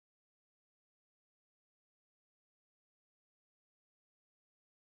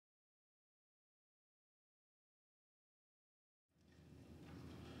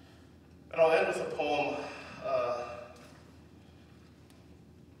And I'll end with a poem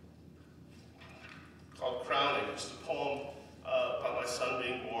called Crowning, which is a poem about my son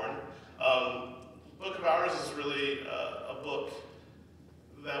being born. Book of Hours is really a book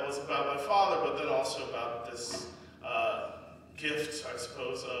that was about my father, but then also about this gift, I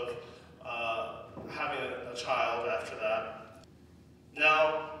suppose, of having a child after that.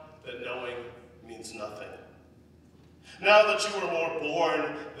 Now that knowing means nothing. Now that you were more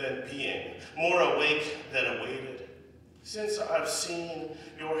born than being, more awake than awaited. Since I've seen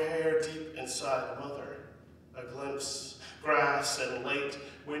your hair deep inside mother, a glimpse, grass and late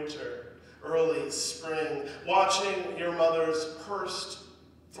winter, early spring, watching your mother's pursed,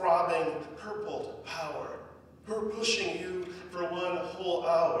 throbbing, purpled power, her pushing you for 1 whole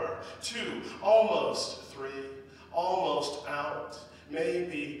hour, 2, almost 3, almost out,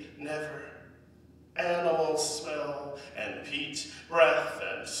 maybe never. Animal smell and peat, breath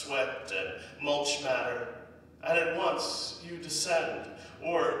and sweat and mulch matter, and at once you descend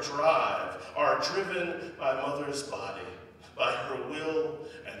or drive, are driven by mother's body, by her will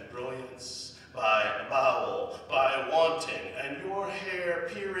and brilliance, by bowel, by wanting, and your hair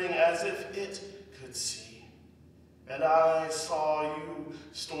peering as if it could see. And I saw you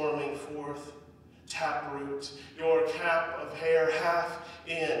storming forth, taproot, your cap of hair half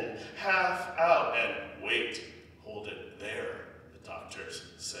in, half out, and wait, hold it there, the doctors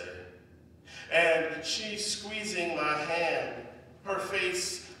say. And she squeezing my hand, her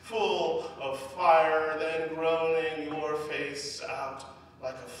face full of fire, then groaning your face out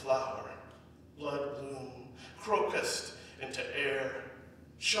like a flower, blood bloom, crocused into air,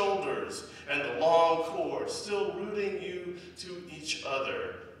 shoulders and the long cord still rooting you to each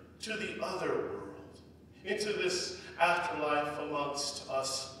other, to the other world, into this afterlife amongst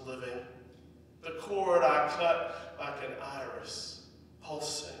us living. The cord I cut like an iris,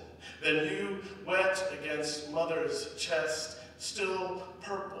 pulsing. Then you, wet against mother's chest, still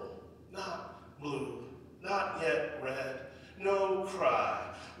purple, not blue, not yet red, no cry,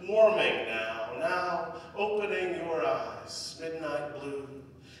 warming now opening your eyes, midnight blue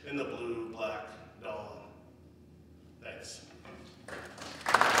in the blue-black dawn. Thanks.